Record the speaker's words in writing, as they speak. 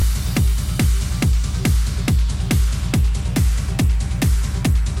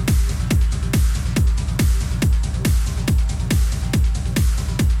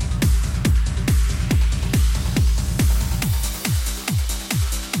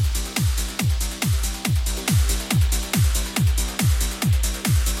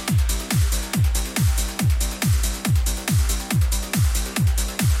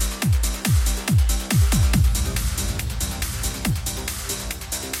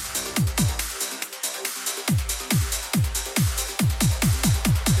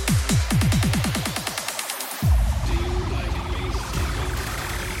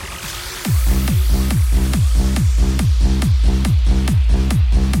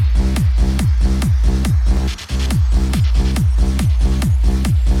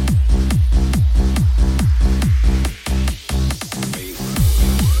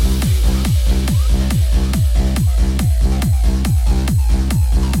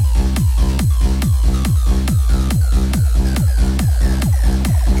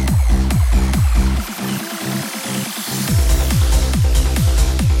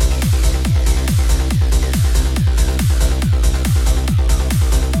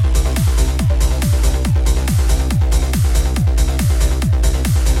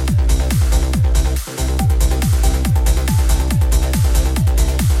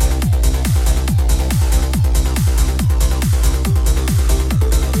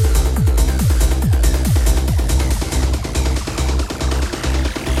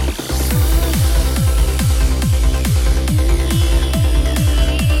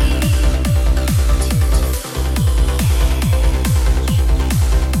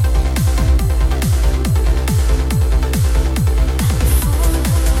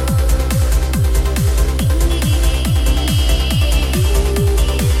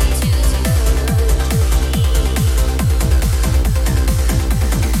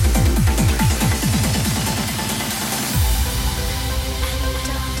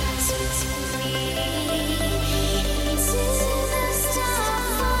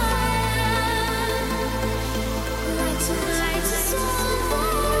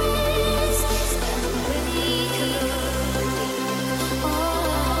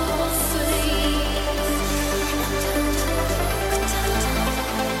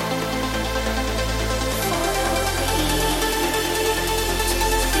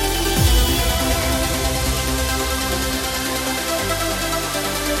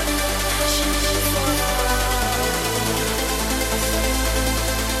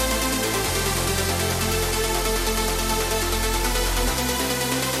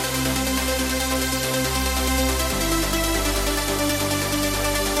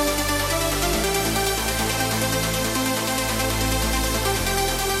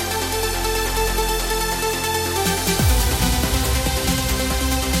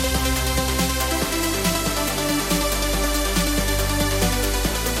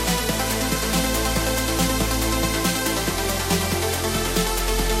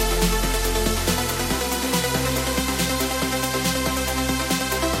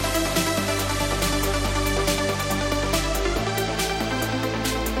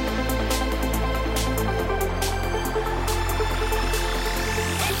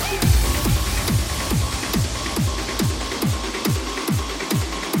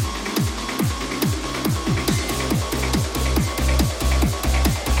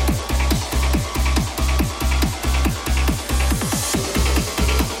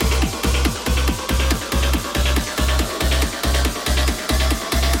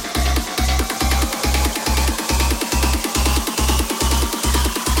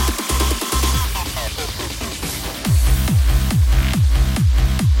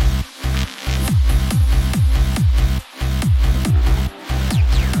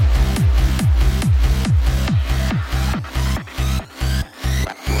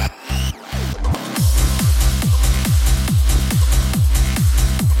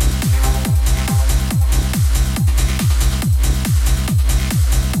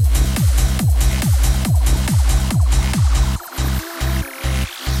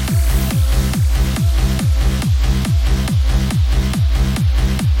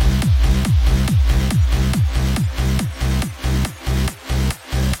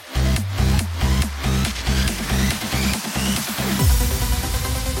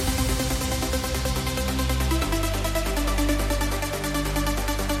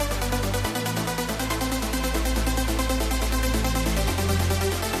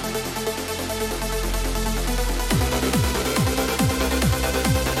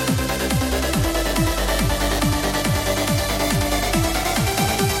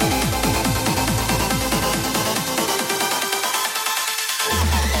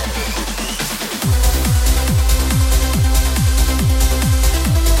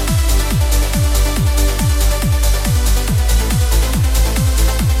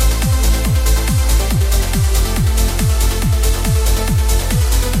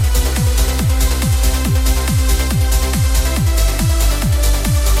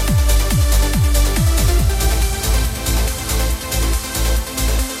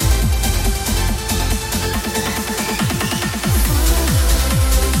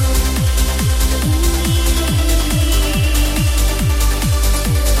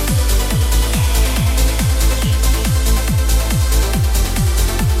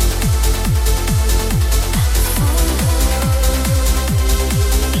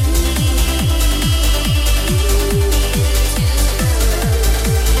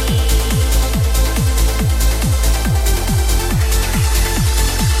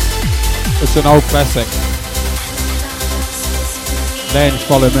It's an old classic. Lands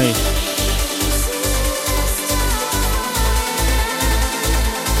Follow Me.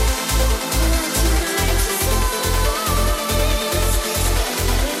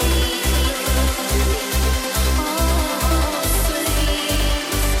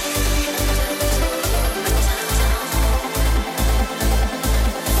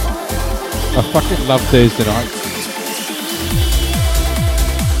 I fucking love Thursday night.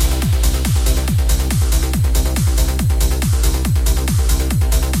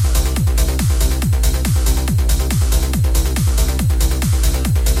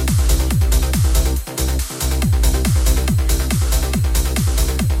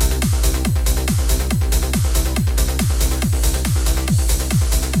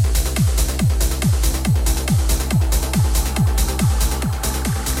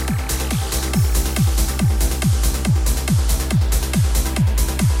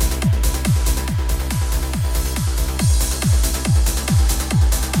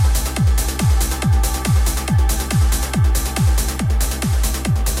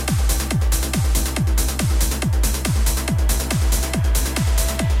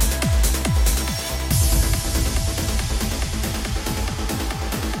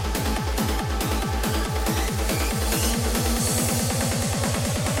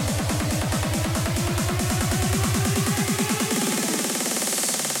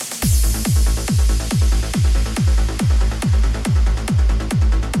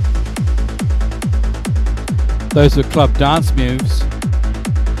 Those are club dance moves.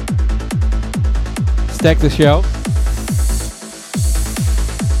 Stack the shelf.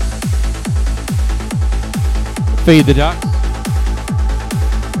 Feed the ducks.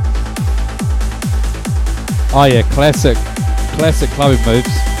 Oh yeah, classic clubbing moves.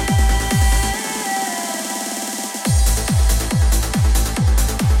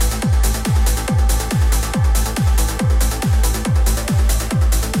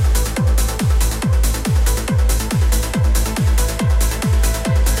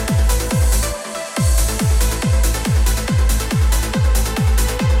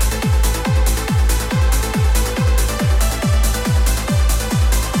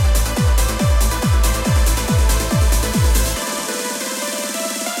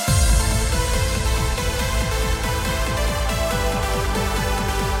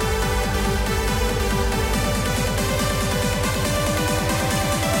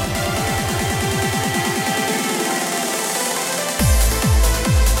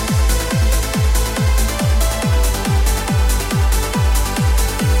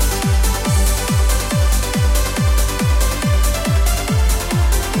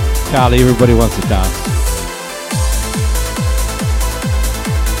 Charlie, everybody wants to dance.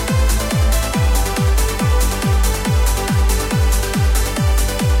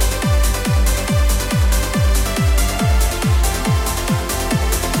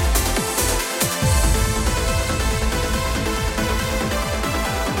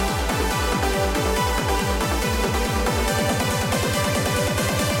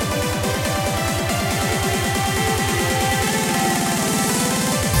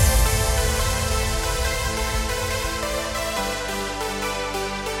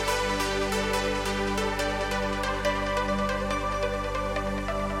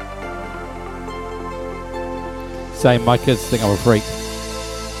 Saying my kids think I'm a freak.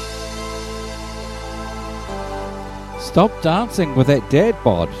 Stop dancing with that dad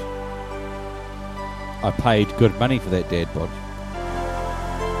bod. I paid good money for that dad bod.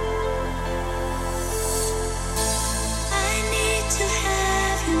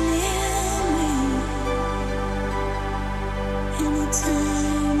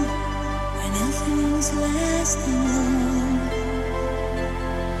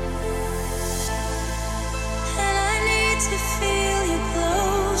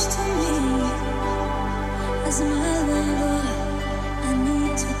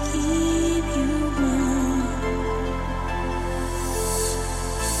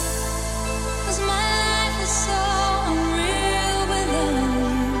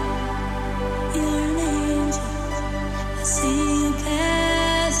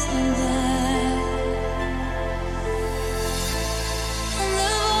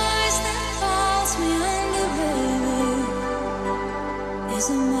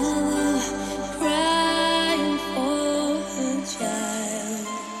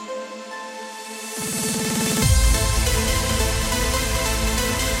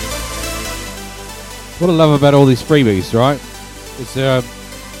 What I love about all these freebies, right? It's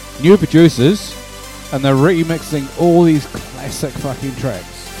new producers and they're remixing all these classic fucking tracks.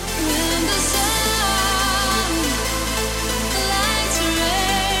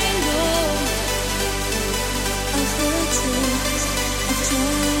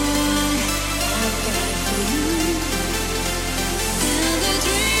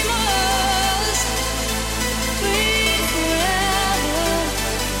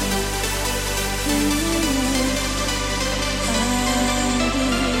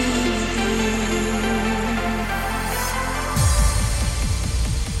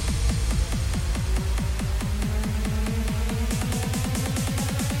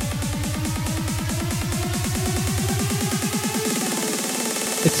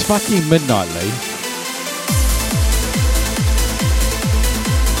 It's fucking midnight, Lee.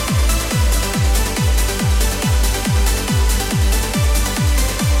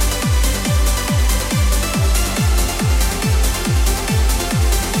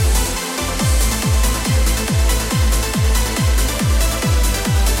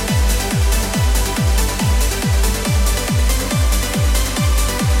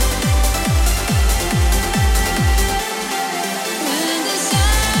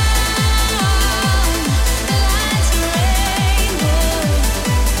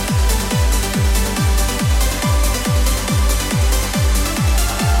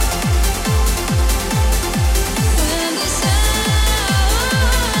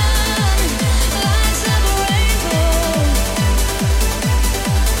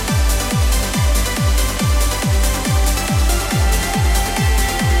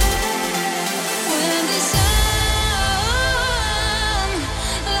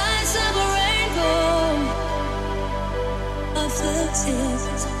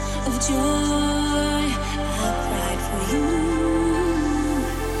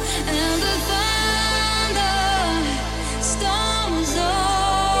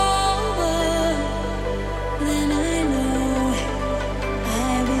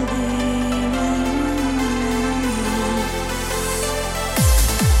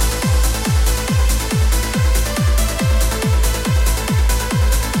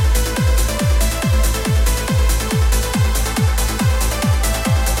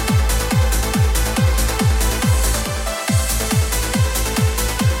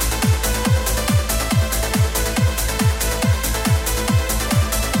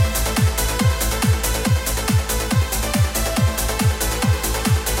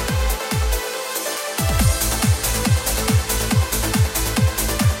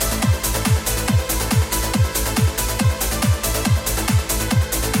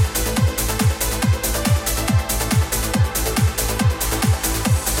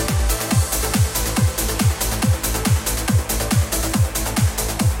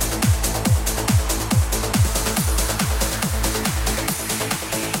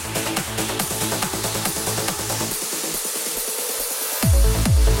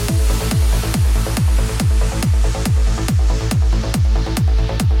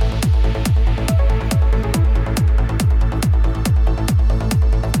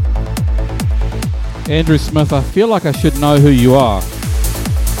 Andrew Smith, I feel like I should know who you are.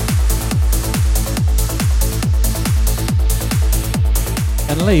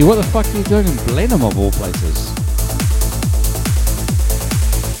 And Lee, what the fuck are you doing in Blenheim of all places?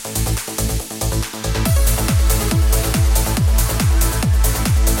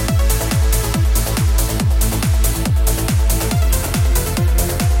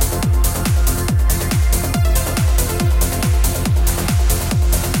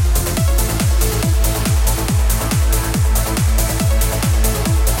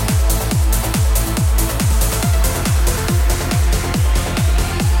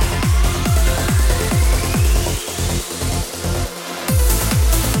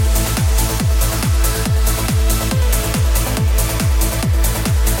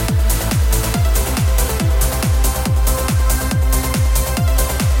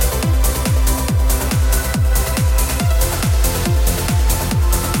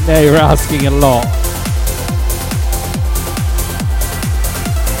 Yeah, you're asking a lot.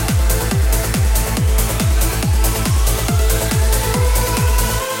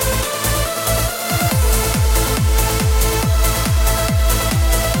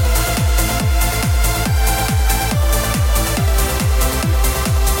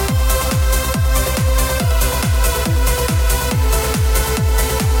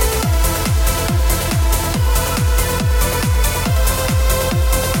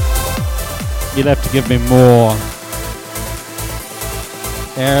 You'll have to give me more.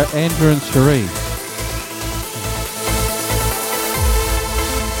 Andrew and Cherie.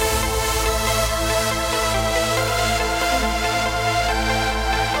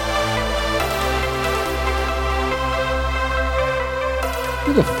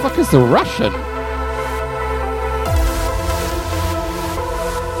 Who the fuck is the Russian?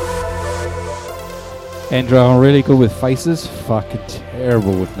 Andrew, I'm really good with faces, fucking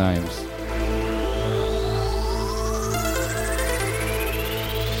terrible with names.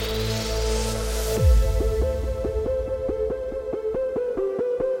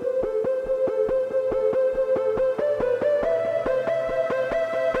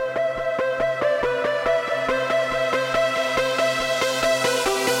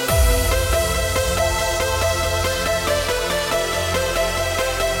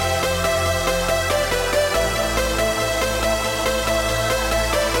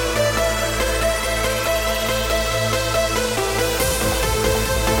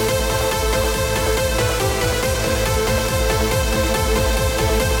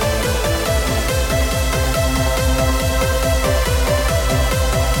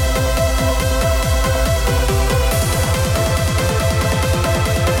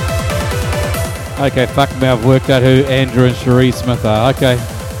 Okay, fuck me, I've worked out who Andrew and Cherie Smith are. Okay.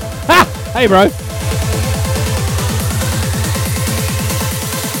 Ha! Hey, bro.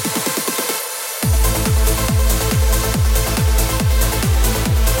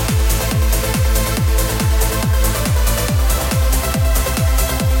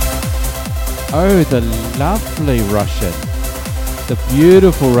 Oh, the lovely Russian. The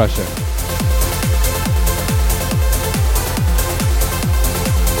beautiful Russian.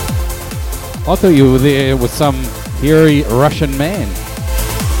 I thought you were there with some hairy Russian man.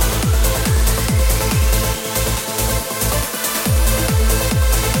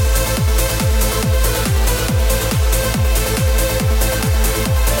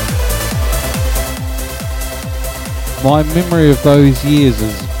 My memory of those years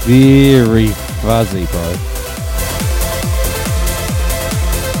is very fuzzy, bro.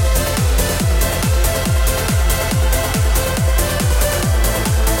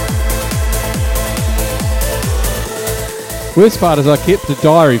 Worst part is I kept a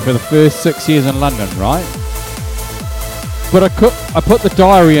diary for the first 6 years in London, right? But I put the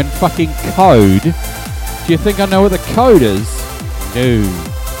diary in fucking code. Do you think I know what the code is? No.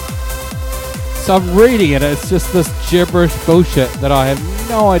 So I'm reading it, it's just this gibberish bullshit that I have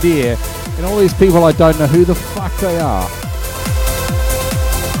no idea. And all these people, I don't know who the fuck they are.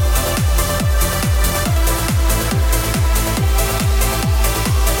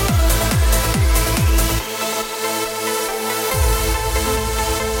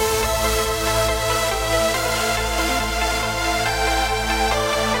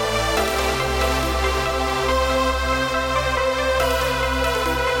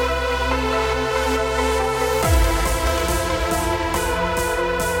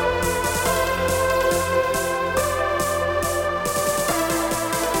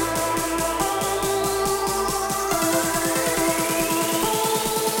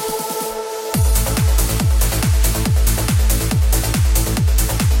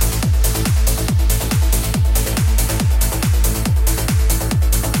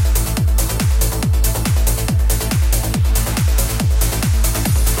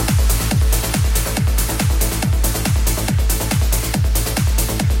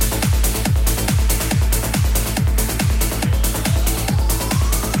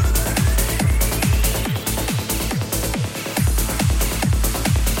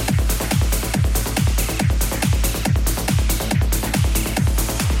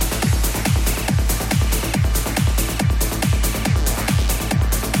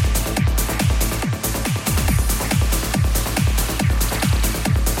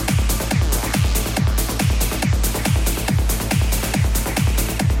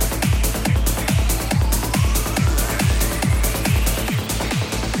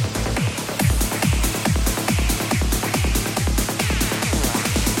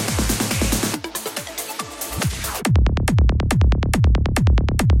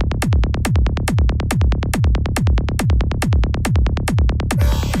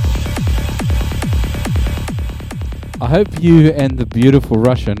 I hope you and the beautiful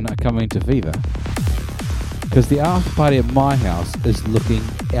Russian are coming to Viva, because the after party at my house is looking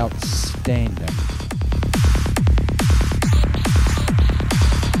outstanding.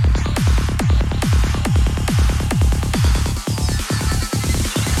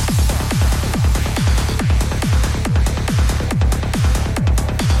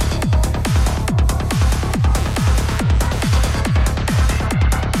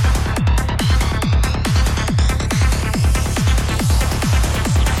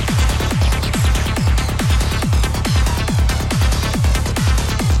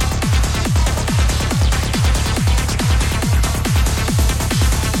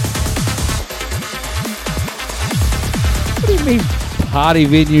 Party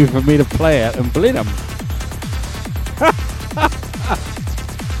venue for me to play at in Blenheim.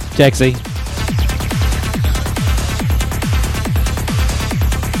 Jaxie.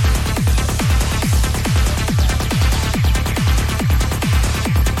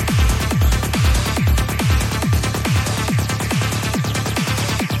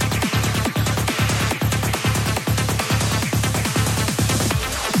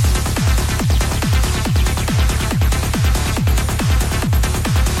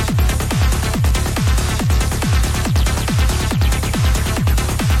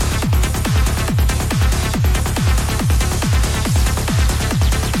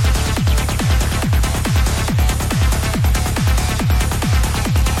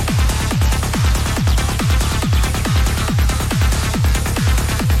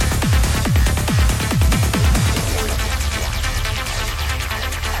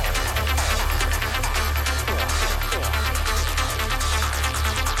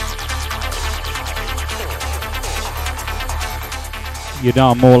 you know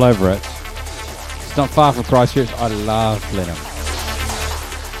I'm all over it. It's not far from Christchurch. I love Blenheim.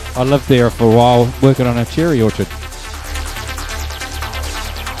 I lived there for a while working on a cherry orchard.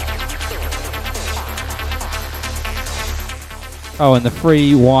 Oh, and the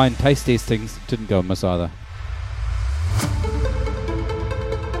free wine taste testings didn't go amiss either.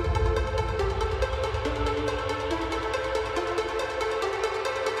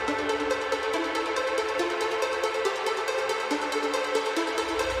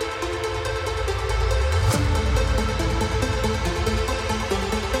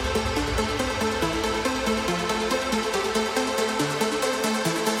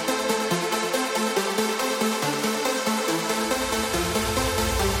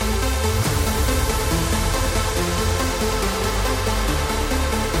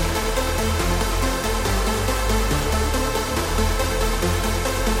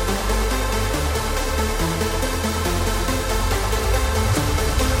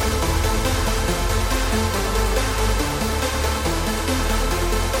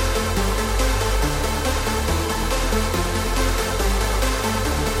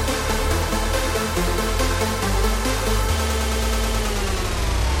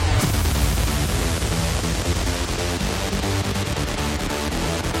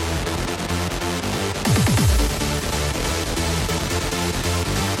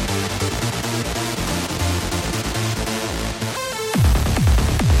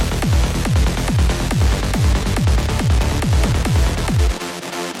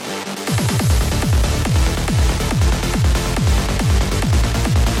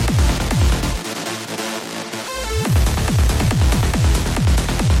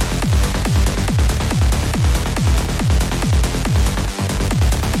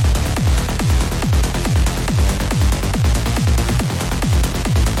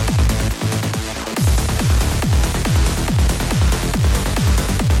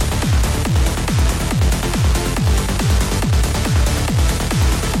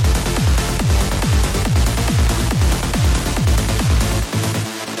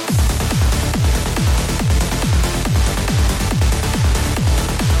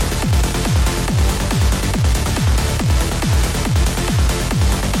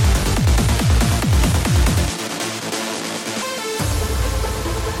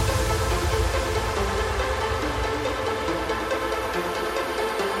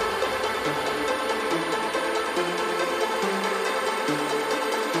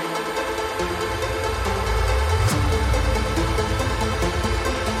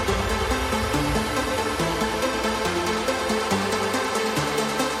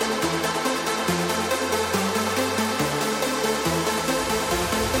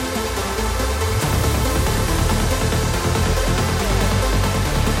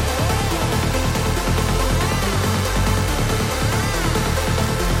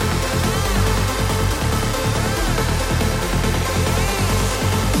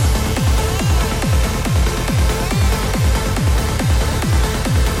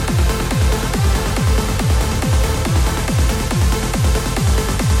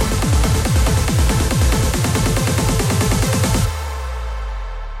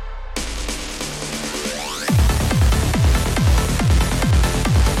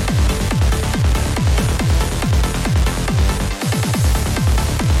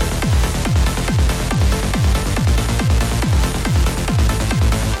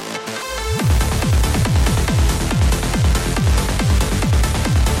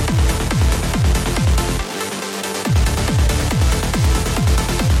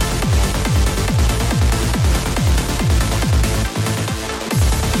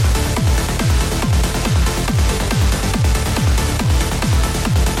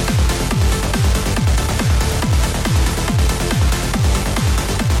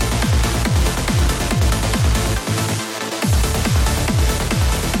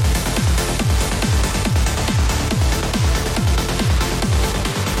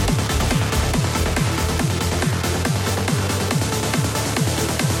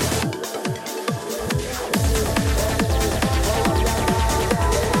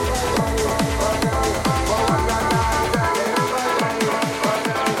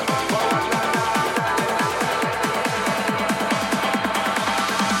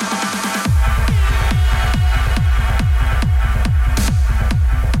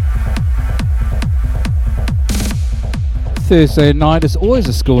 Thursday night is always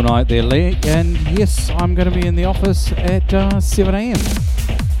a school night there, Lee, and yes, I'm going to be in the office at 7 a.m.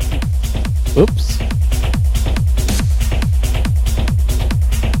 Oops.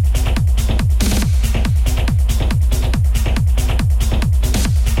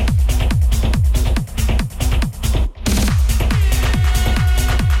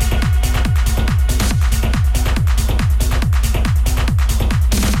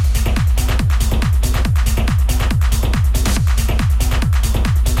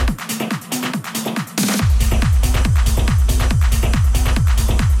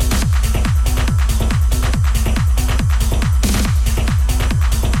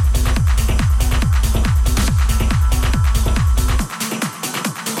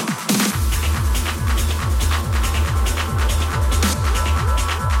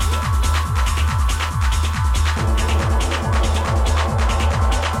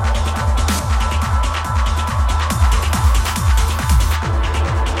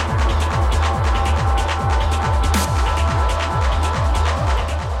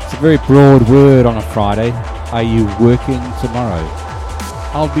 Very broad word on a Friday. Are you working tomorrow?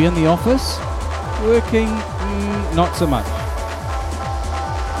 I'll be in the office. Working, not so much.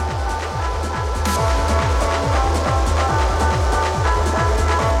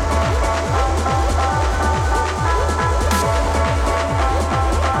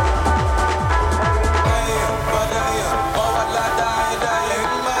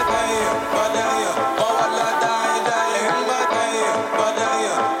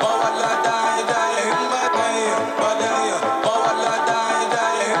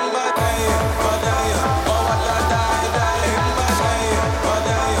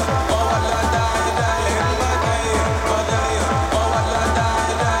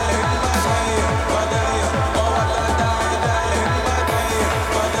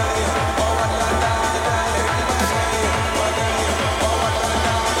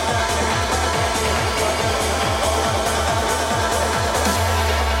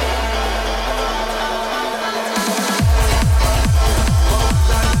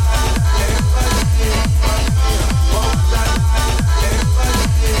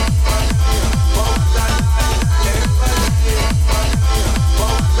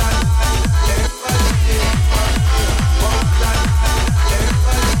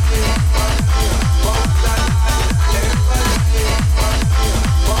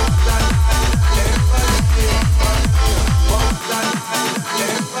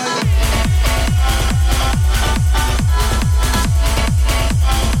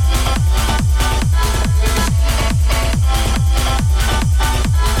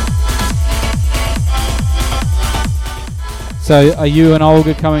 So, are you and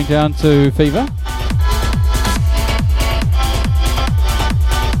Olga coming down to Fever?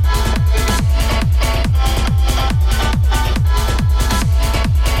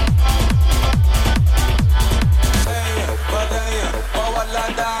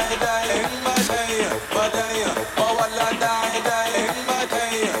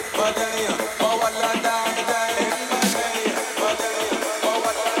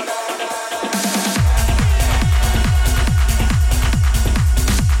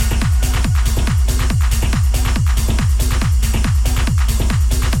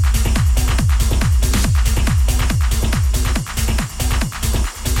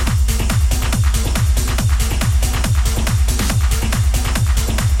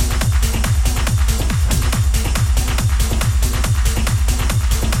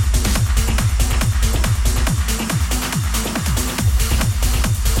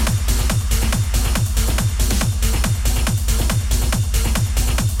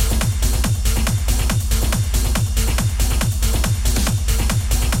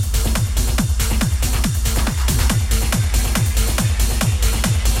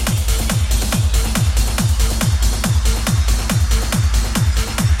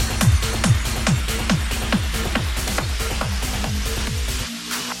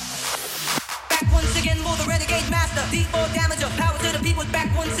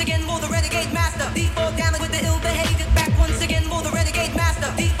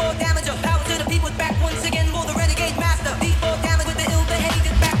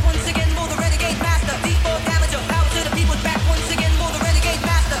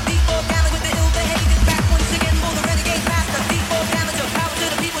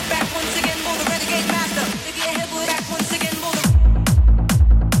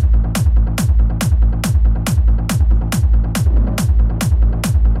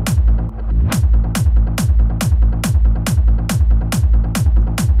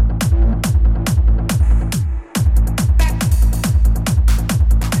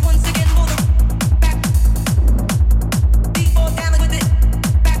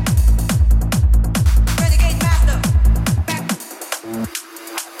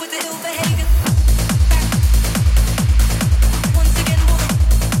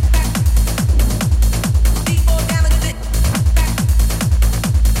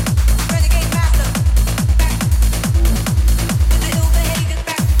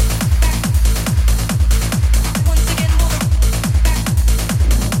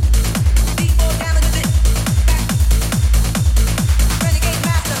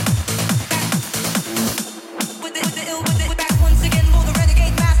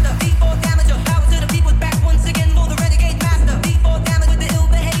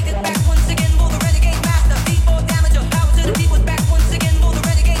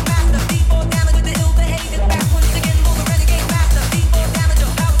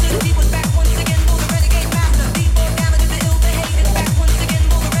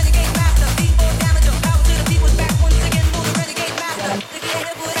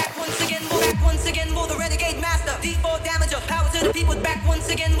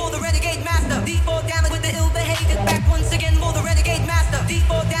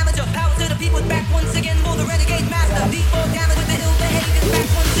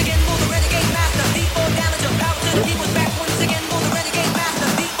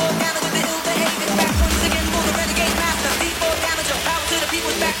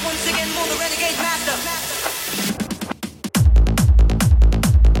 Once again, more the Renegade Master.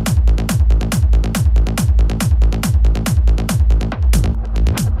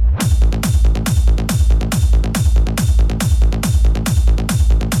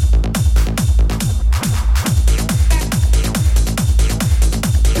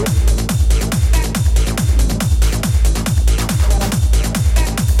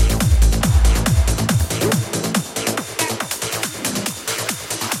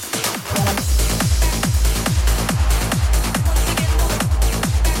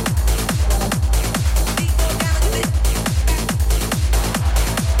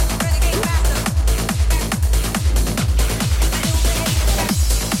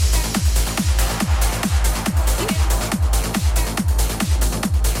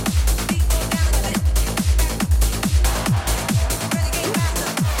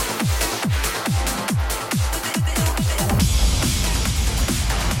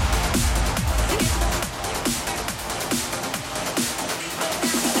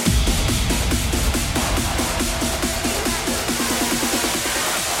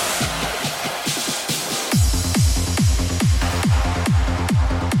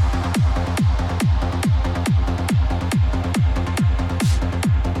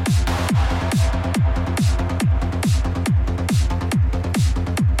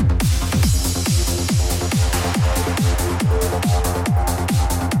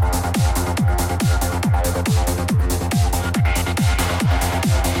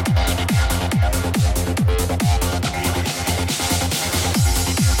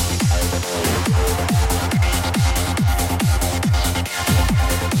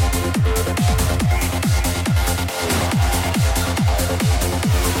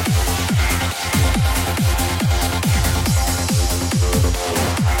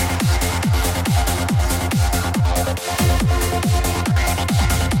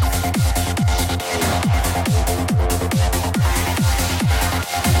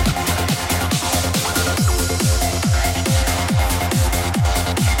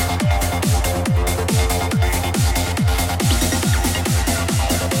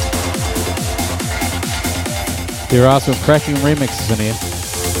 There are some cracking remixes in here.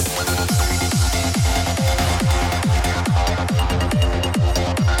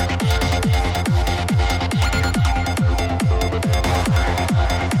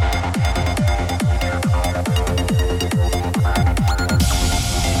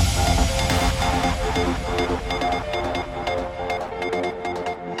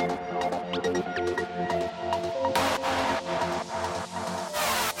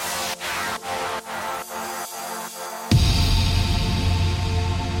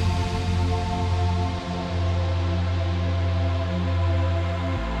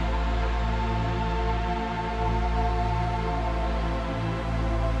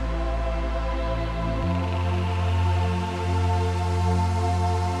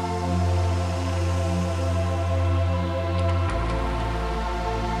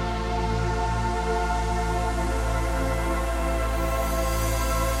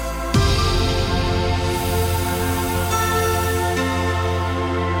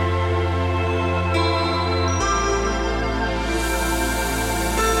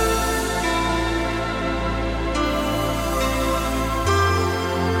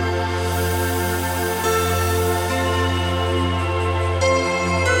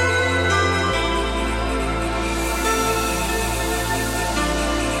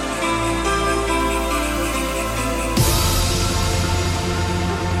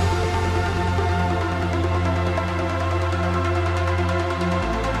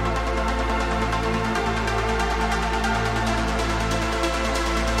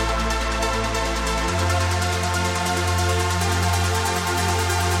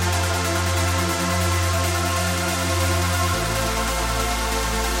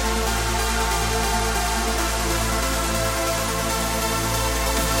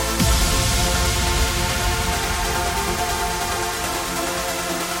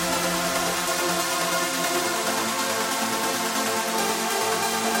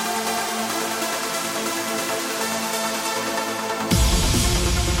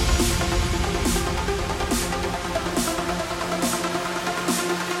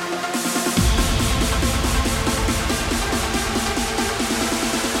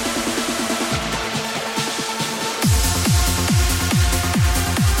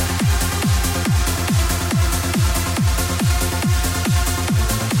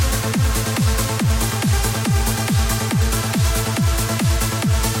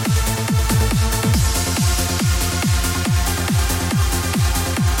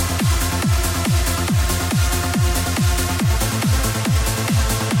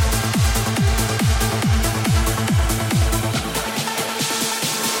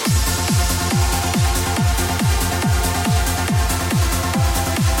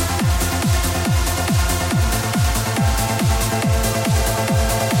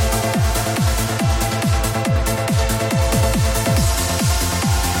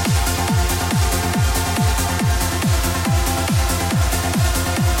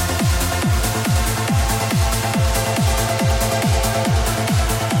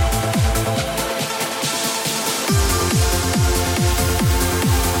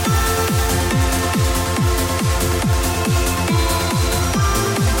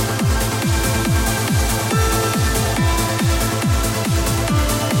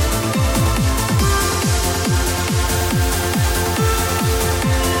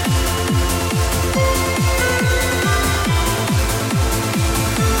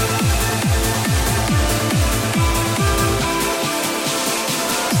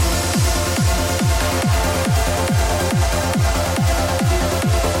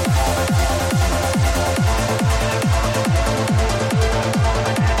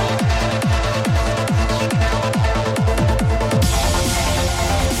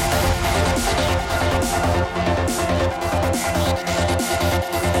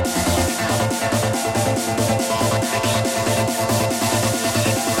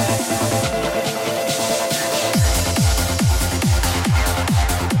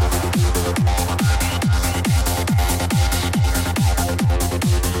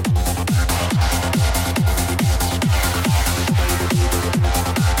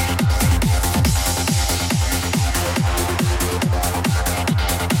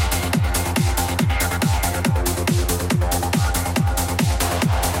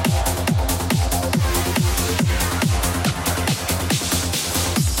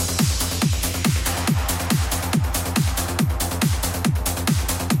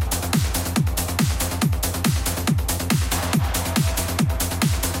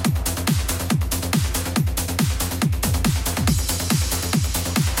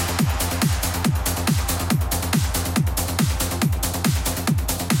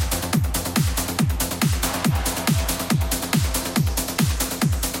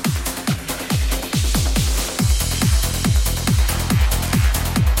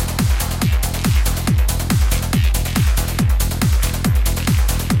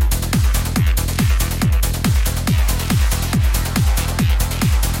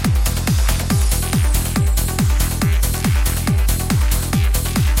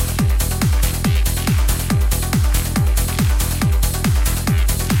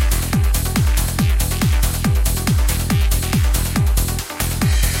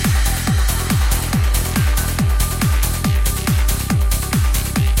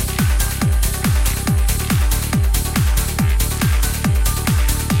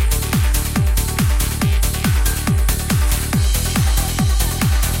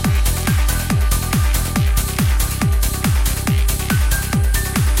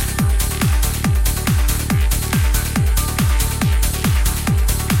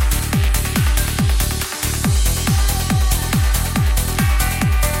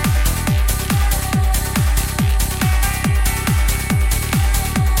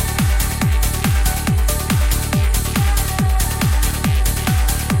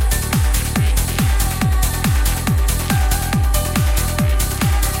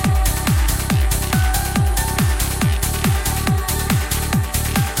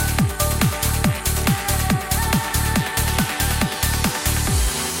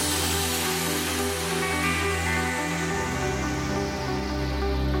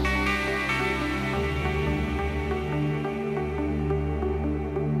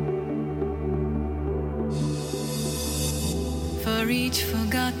 each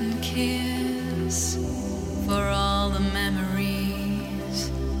forgotten kiss, for all the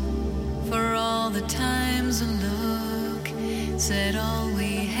memories, for all the times a look said all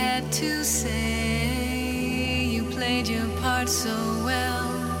we had to say. You played your part so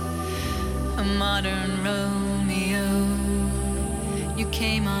well, a modern Romeo. You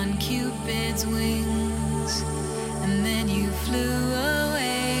came on Cupid's wings, and then you flew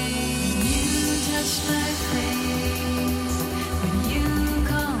away. You touched my face when you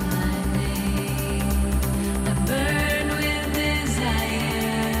called my name. I burn with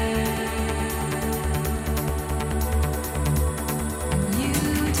desire. You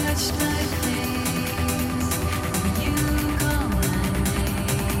touched my face when you called my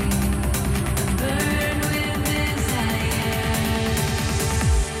name. I burn with desire.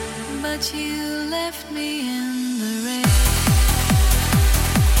 But you left me in the rain.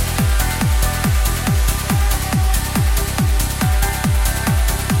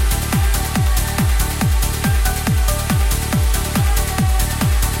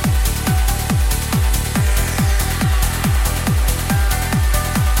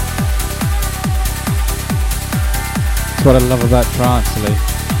 That's what I love about trance, Lee.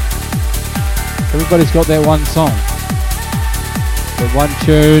 Everybody's got their one song. The one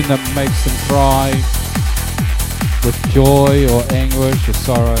tune that makes them cry with joy or anguish or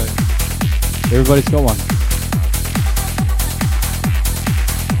sorrow. Everybody's got one.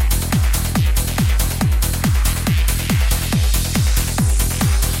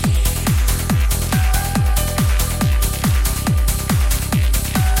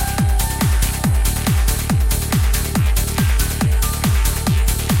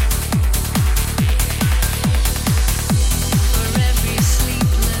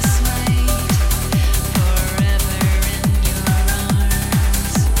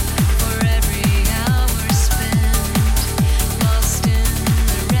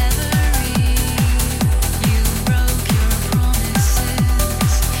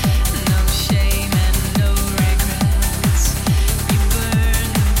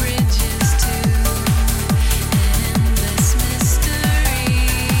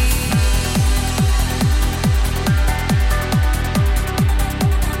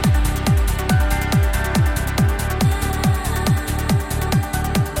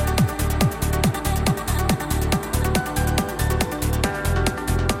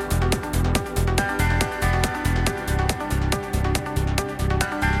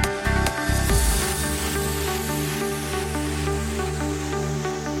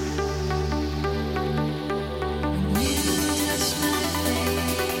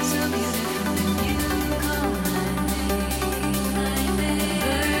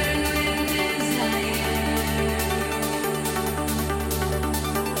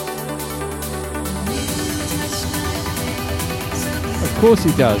 Of course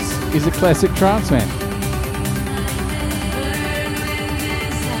he does. He's a classic trance man.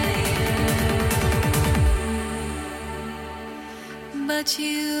 But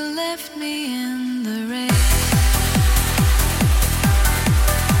you left me in the rain.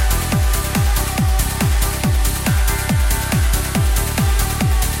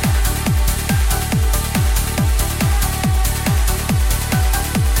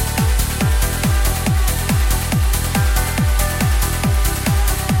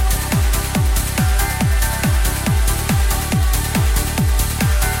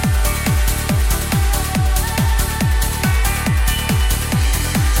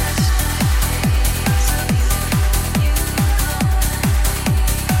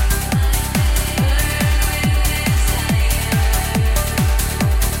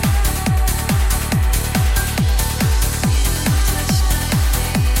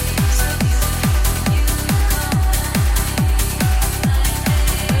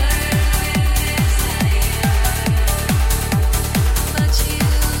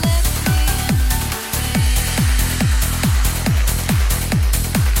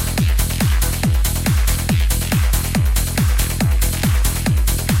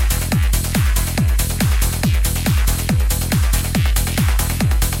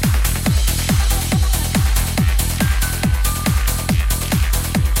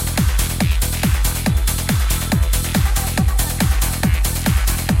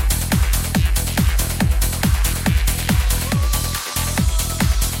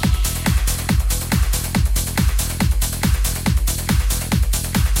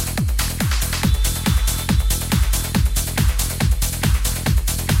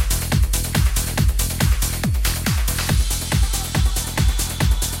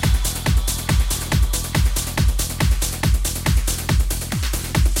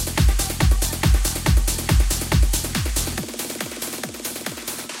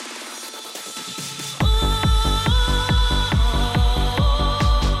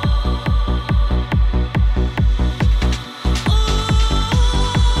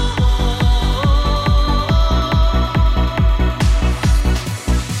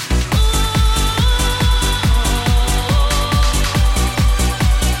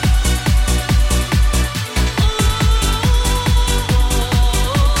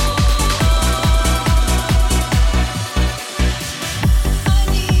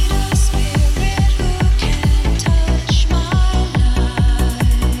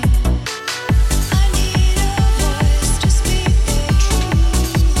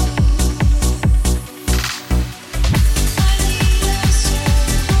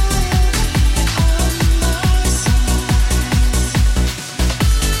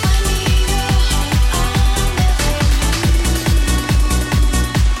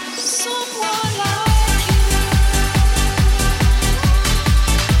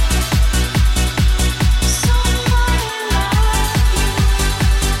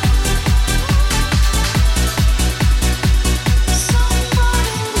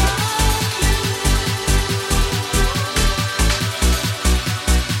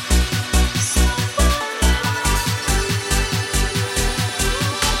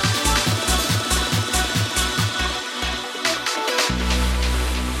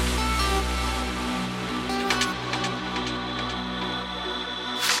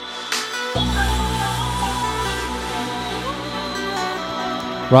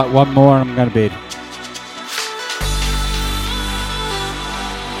 Right, one more and I'm going to bed.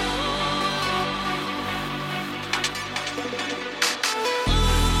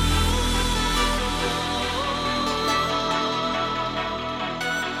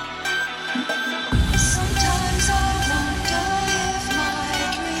 Sometimes I wonder if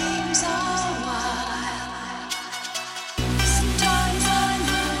my dreams are wild. Sometimes I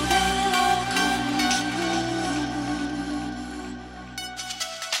know they'll all come true.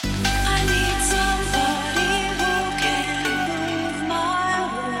 I need somebody who can move my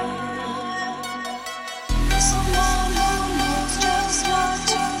world. Someone who knows just what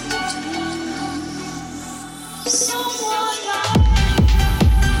to do. Someone like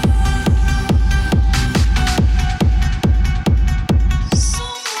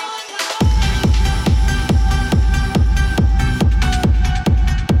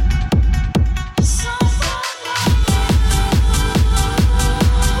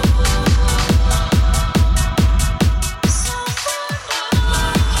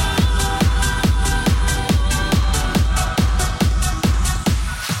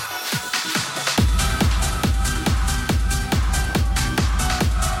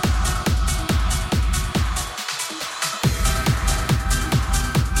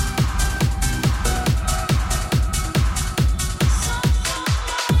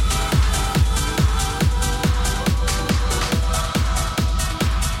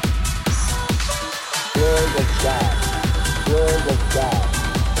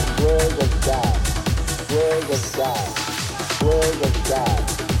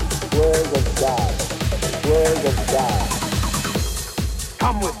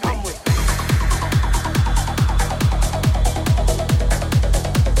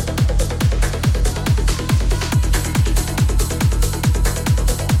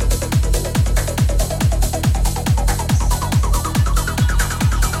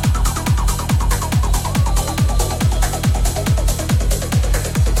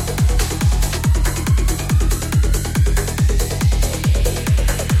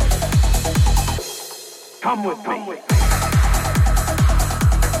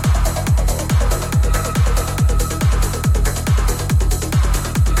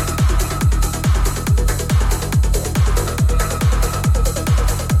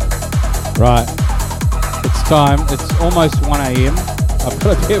Right, it's time. It's almost 1 a.m. I've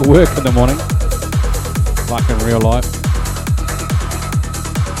got to be at work in the morning, like in real life.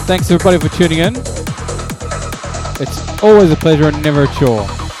 Thanks everybody for tuning in. It's always a pleasure and never a chore.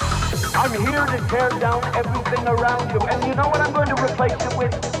 I'm here to tear down everything around you, and you know what I'm going to replace it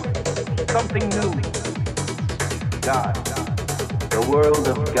with? Something new. God. The world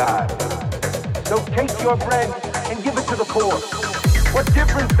of God. So take your bread and give it to the poor. What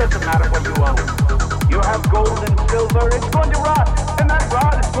difference does it matter what you own? You have gold and silver, it's going to rot, and that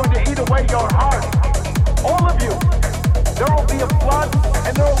rot is going to eat away your heart. All of you. There will be a flood,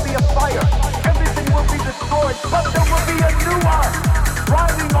 and there will be a fire. Everything will be destroyed, but there will be a new ark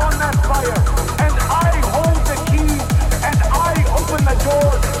riding on that fire. And I hold the key, and I open the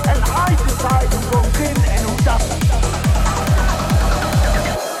door, and I decide who goes in and who doesn't.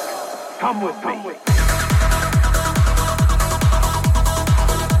 Come with me.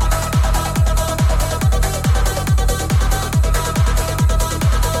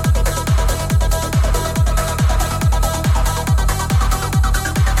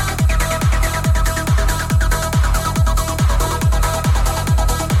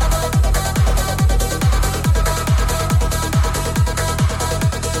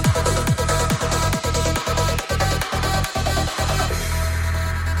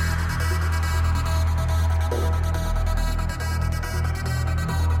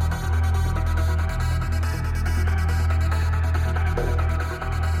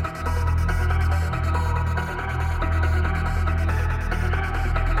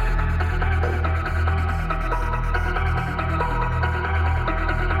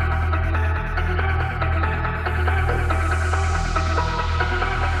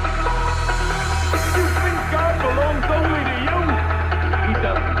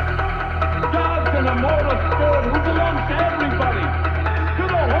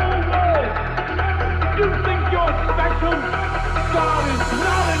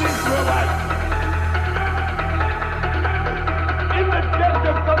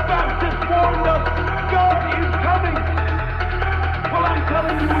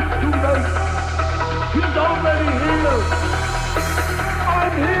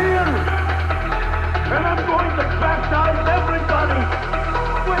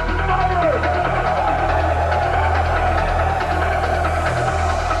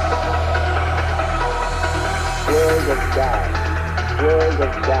 world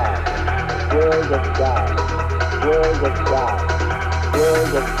of God, world of God, world of God,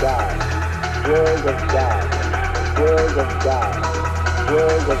 world of God, world of God, world of God,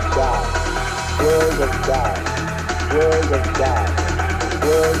 world of God, world of God, world of God,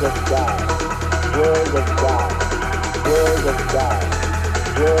 world of God, world of God, world of God,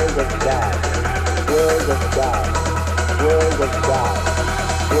 world of God, world of God, world of God,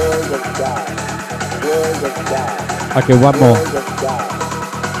 world of God, world of God. Okay, one more. World of God,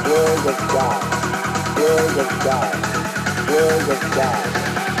 world of God, world of God, world of God,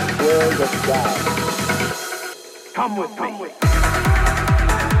 world of God. Come with me.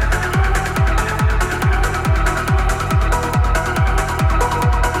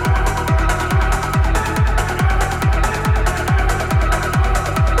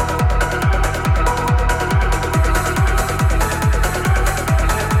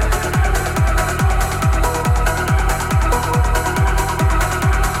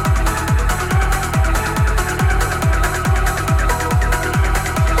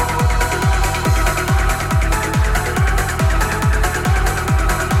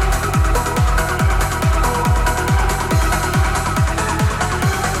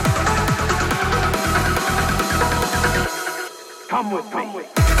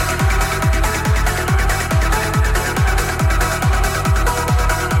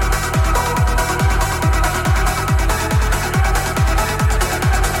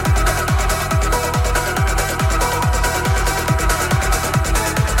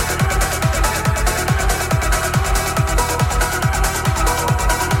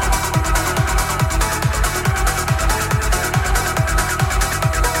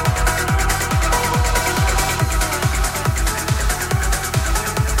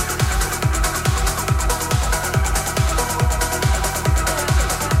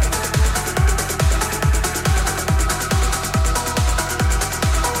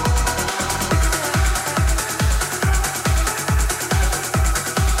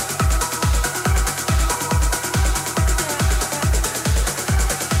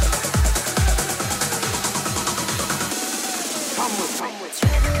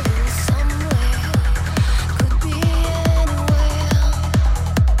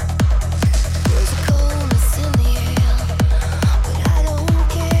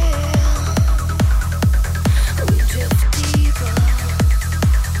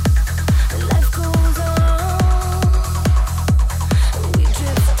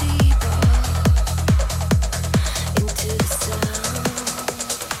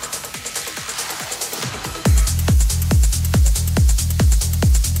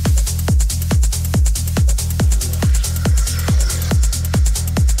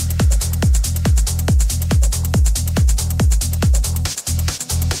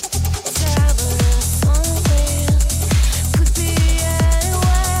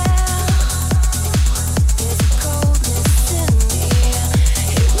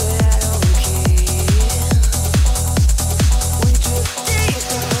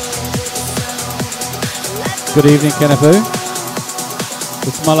 Good evening, Kenneth.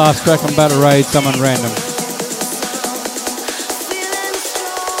 This is my last track on Battle Raid, someone random.